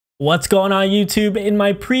What's going on YouTube? In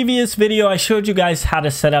my previous video, I showed you guys how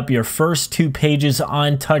to set up your first 2 pages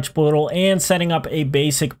on Touch Portal and setting up a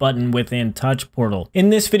basic button within Touch Portal.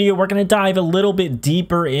 In this video, we're going to dive a little bit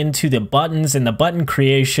deeper into the buttons and the button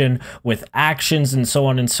creation with actions and so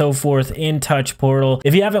on and so forth in Touch Portal.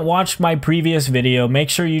 If you haven't watched my previous video,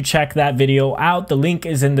 make sure you check that video out. The link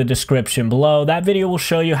is in the description below. That video will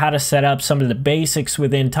show you how to set up some of the basics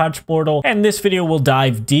within Touch Portal, and this video will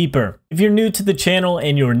dive deeper. If you're new to the channel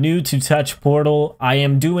and you're new to Touch Portal, I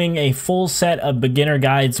am doing a full set of beginner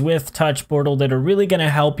guides with Touch Portal that are really going to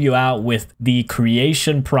help you out with the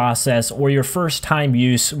creation process or your first time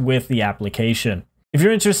use with the application. If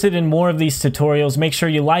you're interested in more of these tutorials, make sure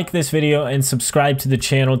you like this video and subscribe to the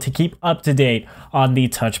channel to keep up to date on the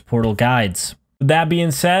Touch Portal guides. With that being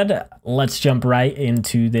said, let's jump right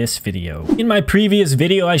into this video. In my previous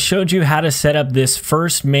video, I showed you how to set up this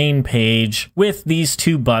first main page with these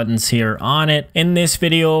 2 buttons here on it. In this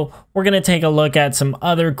video, we're going to take a look at some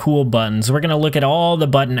other cool buttons. We're going to look at all the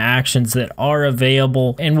button actions that are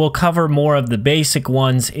available, and we'll cover more of the basic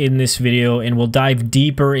ones in this video, and we'll dive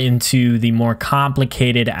deeper into the more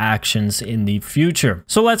complicated actions in the future.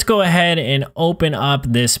 So let's go ahead and open up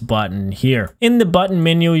this button here. In the button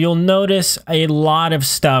menu, you'll notice a lot of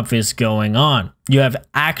stuff is going on. You have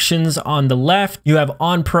actions on the left, you have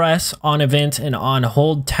on press, on event, and on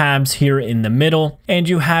hold tabs here in the middle, and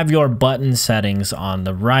you have your button settings on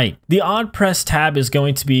the right. The on press tab is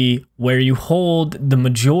going to be where you hold the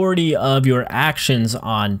majority of your actions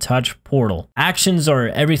on Touch Portal. Actions are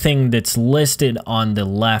everything that's listed on the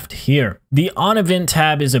left here. The on event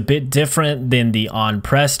tab is a bit different than the on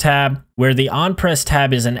press tab, where the on press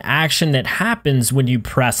tab is an action that happens when you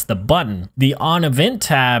press the button. The on event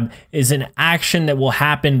tab is an action that will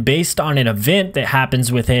happen based on an event that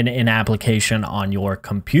happens within an application on your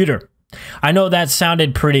computer. I know that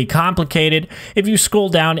sounded pretty complicated. If you scroll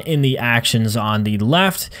down in the actions on the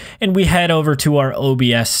left and we head over to our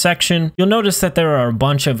OBS section, you'll notice that there are a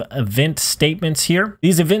bunch of event statements here.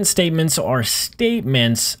 These event statements are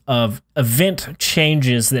statements of event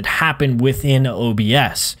changes that happen within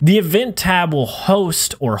OBS. The event tab will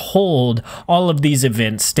host or hold all of these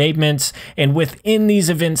event statements, and within these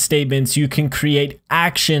event statements, you can create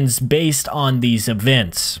actions based on these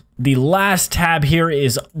events. The last tab here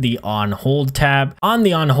is the on hold tab. On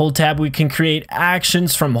the on hold tab, we can create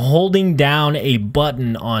actions from holding down a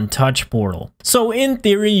button on Touch Portal. So in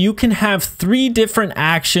theory, you can have 3 different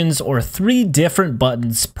actions or 3 different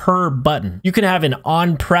buttons per button. You can have an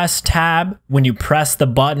on press tab. When you press the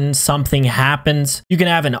button, something happens. You can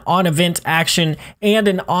have an on event action and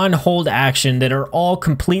an on hold action that are all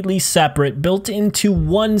completely separate, built into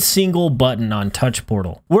one single button on Touch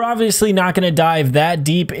Portal. We're obviously not going to dive that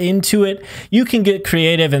deep into it. You can get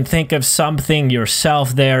creative and think of something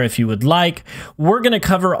yourself there if you would like. We're going to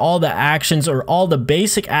cover all the actions or all the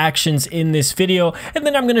basic actions in this video, and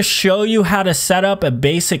then I'm going to show you how to set up a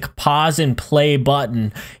basic pause and play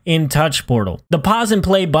button in Touch Portal. The pause and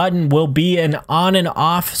play button will be an on and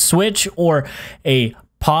off switch or a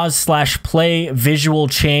pause/play visual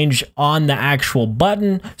change on the actual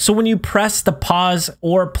button. So when you press the pause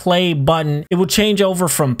or play button, it will change over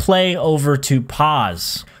from play over to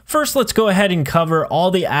pause. First, let's go ahead and cover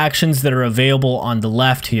all the actions that are available on the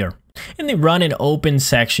left here. In the run and open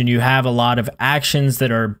section, you have a lot of actions that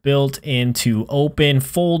are built into open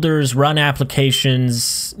folders, run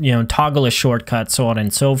applications, toggle a shortcut, so on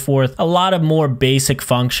and so forth. A lot of more basic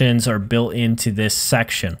functions are built into this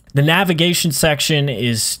section. The navigation section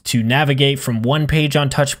is to navigate from one page on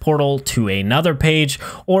Touch Portal to another page,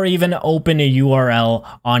 or even open a URL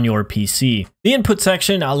on your PC. The input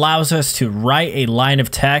section allows us to write a line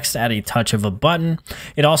of text at a touch of a button.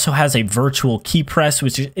 It also has a virtual key press,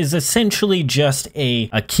 which is essentially just a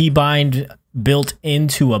keybind built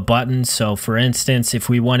into a button. So for instance, if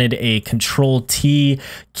we wanted a Control-T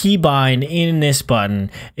keybind in this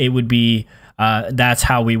button, it would be that's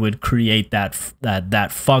how we would create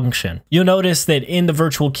that function. You'll notice that in the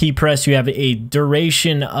virtual key press, you have a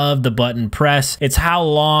duration of the button press. It's how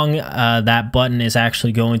long that button is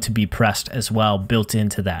actually going to be pressed as well, built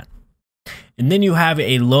into that. And then you have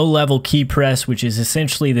a low-level key press, which is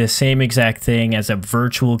essentially the same exact thing as a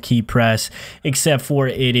virtual key press, except for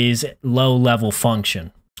it is low-level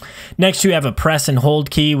function. Next, you have a press and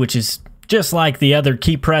hold key, which is just like the other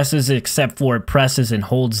key presses, except for it presses and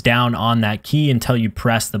holds down on that key until you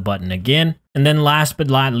press the button again. And then last but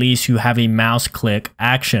not least, you have a mouse click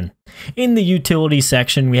action. In the utility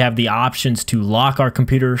section, we have the options to lock our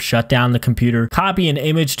computer, shut down the computer, copy an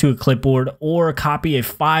image to a clipboard, or copy a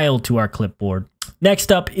file to our clipboard.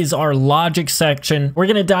 Next up is our logic section. We're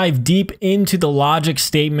going to dive deep into the logic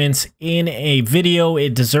statements in a video.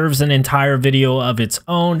 It deserves an entire video of its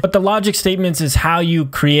own, but the logic statements is how you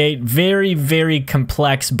create very, very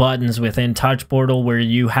complex buttons within Touch Portal, where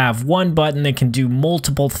you have one button that can do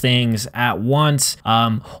multiple things at once,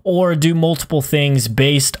 or do multiple things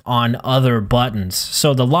based on other buttons.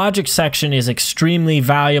 So the logic section is extremely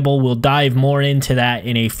valuable. We'll dive more into that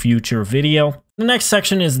in a future video. The next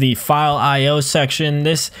section is the file IO section.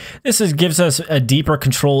 This gives us a deeper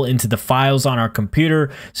control into the files on our computer,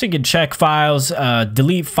 so you can check files,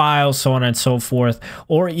 delete files, so on and so forth,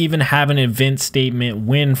 or even have an event statement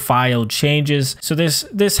when file changes. So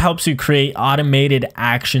this helps you create automated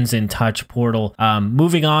actions in Touch Portal.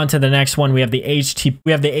 Moving on to the next one, we have the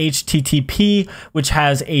HTTP, which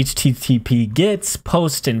has HTTP gets,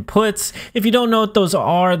 posts, and puts. If you don't know what those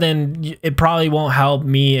are, then it probably won't help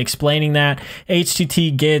me explaining that.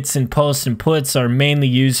 HTTP gets and posts and puts are mainly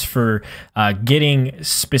used for getting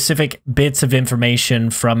specific bits of information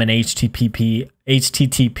from an HTTP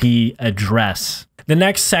address. The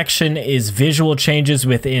next section is visual changes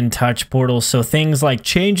within Touch Portal. So things like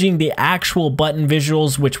changing the actual button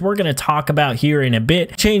visuals, which we're going to talk about here in a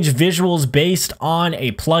bit, change visuals based on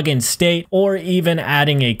a plugin state, or even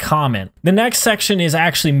adding a comment. The next section is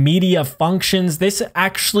actually media functions. This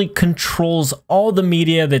actually controls all the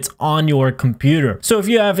media that's on your computer. So if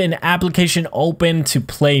you have an application open to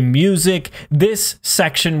play music, this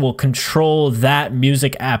section will control that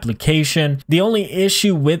music application. The only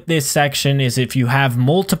issue with this section is if you have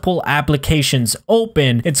multiple applications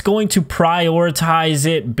open, it's going to prioritize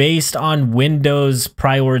it based on Windows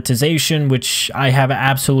prioritization, which I have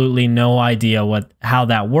absolutely no idea how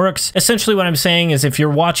that works. Essentially what I'm saying is if you're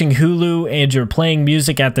watching Hulu and you're playing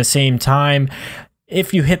music at the same time,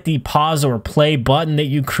 if you hit the pause or play button that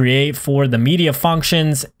you create for the media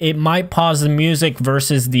functions, it might pause the music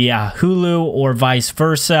versus the Hulu or vice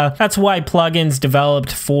versa. That's why plugins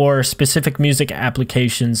developed for specific music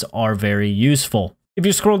applications are very useful. If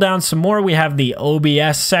you scroll down some more, we have the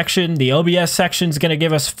OBS section. The OBS section is going to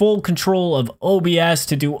give us full control of OBS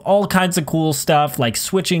to do all kinds of cool stuff like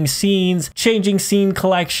switching scenes, changing scene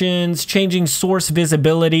collections, changing source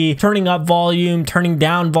visibility, turning up volume, turning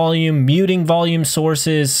down volume, muting volume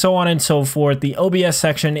sources, so on and so forth. The OBS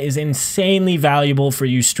section is insanely valuable for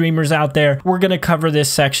you streamers out there. We're going to cover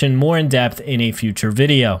this section more in depth in a future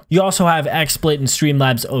video. You also have XSplit and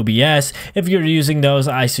Streamlabs OBS. If you're using those,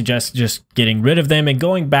 I suggest just getting rid of them and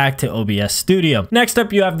going back to OBS Studio. Next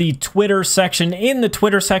up, you have the Twitter section. In the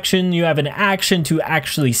Twitter section, you have an action to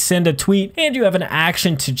actually send a tweet, and you have an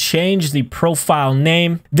action to change the profile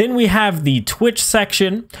name. Then we have the Twitch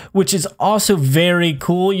section, which is also very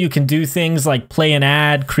cool. You can do things like play an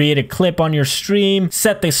ad, create a clip on your stream,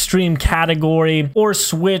 set the stream category, or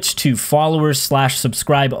switch to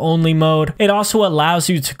followers/subscribe only mode. It also allows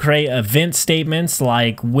you to create event statements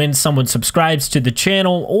like when someone subscribes to the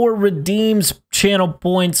channel or redeems channel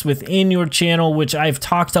points within your channel, which I've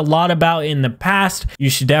talked a lot about in the past. You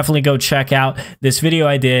should definitely go check out this video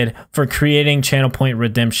I did for creating channel point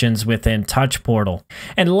redemptions within Touch Portal.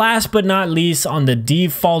 And last but not least, on the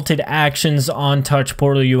defaulted actions on Touch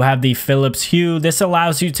Portal, you have the Philips Hue. This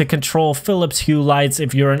allows you to control Philips Hue lights.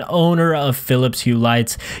 If you're an owner of Philips Hue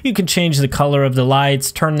lights, you can change the color of the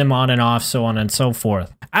lights, turn them on and off, so on and so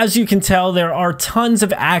forth. As you can tell, there are tons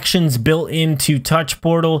of actions built into Touch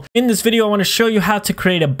Portal. In this video, I want to show you how to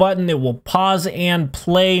create a button that will pause and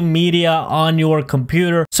play media on your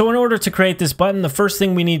computer. So in order to create this button, the first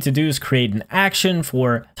thing we need to do is create an action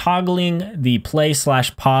for toggling the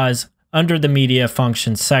play/pause under the media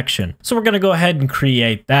function section. So we're going to go ahead and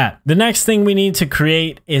create that. The next thing we need to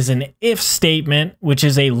create is an if statement, which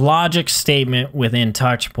is a logic statement within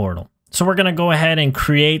Touch Portal. So we're going to go ahead and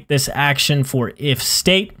create this action for if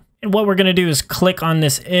state. And what we're going to do is click on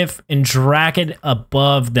this if and drag it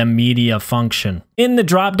above the media function. In the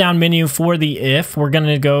drop-down menu for the if, we're going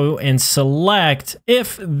to go and select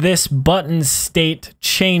if this button state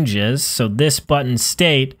changes. So this button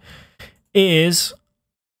state is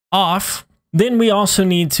off. Then we also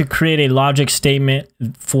need to create a logic statement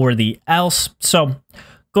for the else. So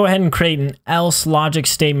go ahead and create an else logic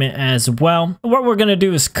statement as well. What we're going to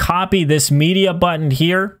do is copy this media button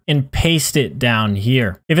here and paste it down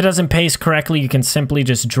here. If it doesn't paste correctly, you can simply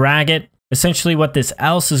just drag it. Essentially what this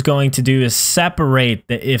else is going to do is separate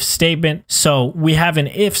the if statement. So we have an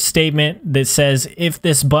if statement that says if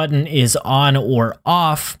this button is on or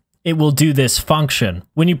off, it will do this function.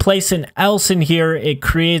 When you place an else in here, it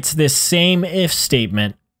creates this same if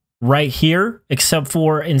statement right here, except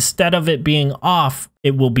for instead of it being off,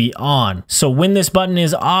 it will be on. So when this button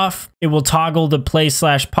is off, it will toggle to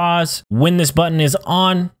play/pause. When this button is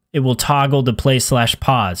on, it will toggle to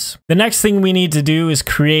play/pause. The next thing we need to do is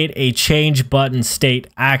create a change button state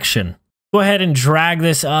action. Go ahead and drag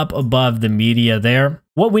this up above the media there.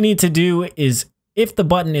 What we need to do is, if the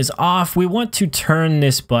button is off, we want to turn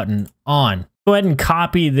this button on. Go ahead and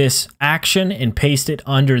copy this action and paste it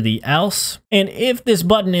under the else. And if this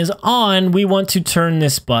button is on, we want to turn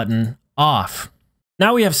this button off.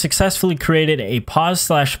 Now we have successfully created a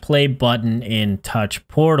pause/play button in Touch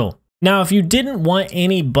Portal. Now, if you didn't want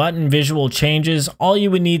any button visual changes, all you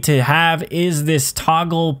would need to have is this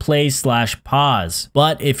toggle play/pause.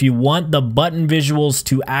 But if you want the button visuals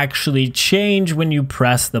to actually change when you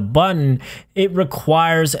press the button, it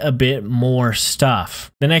requires a bit more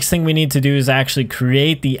stuff. The next thing we need to do is actually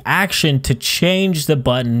create the action to change the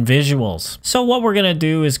button visuals. So what we're gonna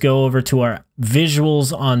do is go over to our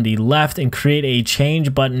visuals on the left and create a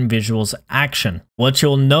change button visuals action. What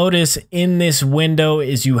you'll notice in this window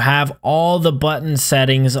is you have all the button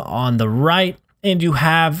settings on the right, and you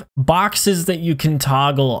have boxes that you can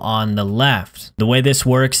toggle on the left. The way this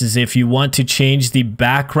works is if you want to change the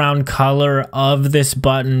background color of this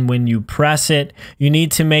button when you press it, you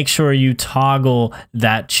need to make sure you toggle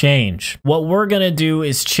that change. What we're gonna do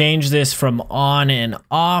is change this from on and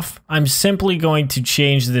off. I'm simply going to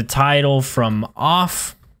change the title from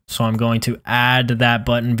off. So I'm going to add that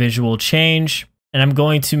button visual change, and I'm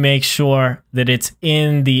going to make sure that it's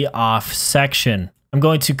in the off section. I'm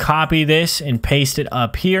going to copy this and paste it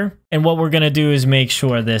up here. And what we're going to do is make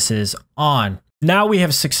sure this is on. Now we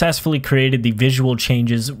have successfully created the visual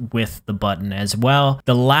changes with the button as well.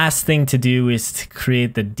 The last thing to do is to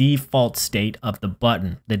create the default state of the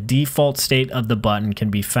button. The default state of the button can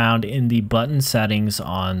be found in the button settings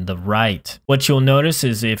on the right. What you'll notice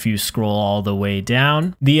is if you scroll all the way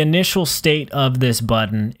down, the initial state of this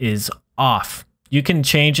button is off. You can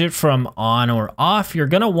change it from on or off. You're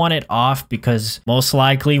going to want it off because most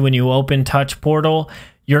likely when you open Touch Portal,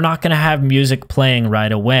 you're not going to have music playing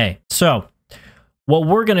right away. So what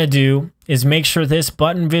we're going to do is make sure this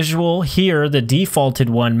button visual here, the defaulted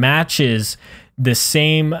one, matches the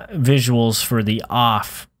same visuals for the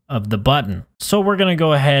off of the button. So we're going to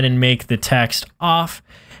go ahead and make the text off,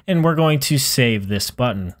 and we're going to save this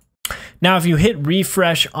button. Now, if you hit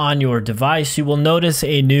refresh on your device, you will notice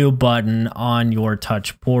a new button on your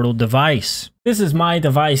Touch Portal device. This is my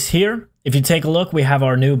device here. If you take a look, we have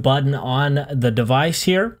our new button on the device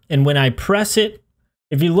here. And when I press it,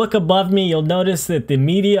 if you look above me, you'll notice that the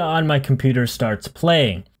media on my computer starts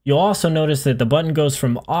playing. You'll also notice that the button goes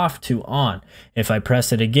from off to on. If I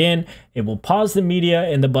press it again, it will pause the media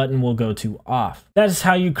and the button will go to off. That is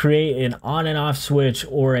how you create an on and off switch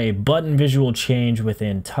or a button visual change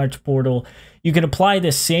within Touch Portal. You can apply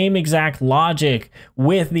the same exact logic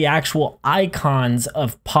with the actual icons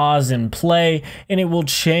of pause and play, and it will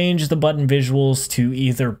change the button visuals to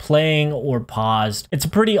either playing or paused. It's a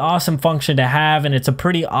pretty awesome function to have, and it's a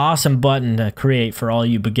pretty awesome button to create for all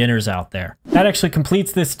you beginners out there. That actually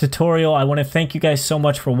completes this tutorial. I want to thank you guys so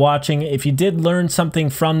much for watching. If you did learn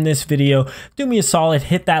something from this video, do me a solid,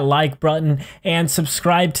 hit that like button and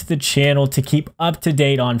subscribe to the channel to keep up to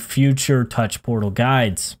date on future Touch Portal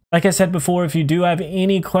guides. Like I said before, if you do have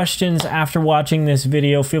any questions after watching this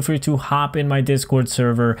video, feel free to hop in my Discord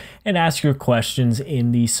server and ask your questions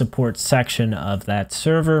in the support section of that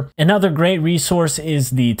server. Another great resource is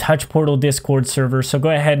the Touch Portal Discord server, so go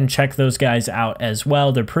ahead and check those guys out as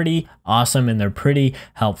well. They're pretty awesome and they're pretty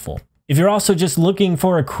helpful. If you're also just looking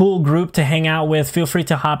for a cool group to hang out with, feel free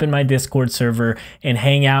to hop in my Discord server and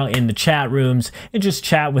hang out in the chat rooms and just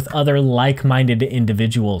chat with other like-minded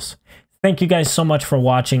individuals. Thank you guys so much for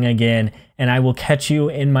watching again, and I will catch you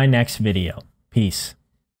in my next video. Peace.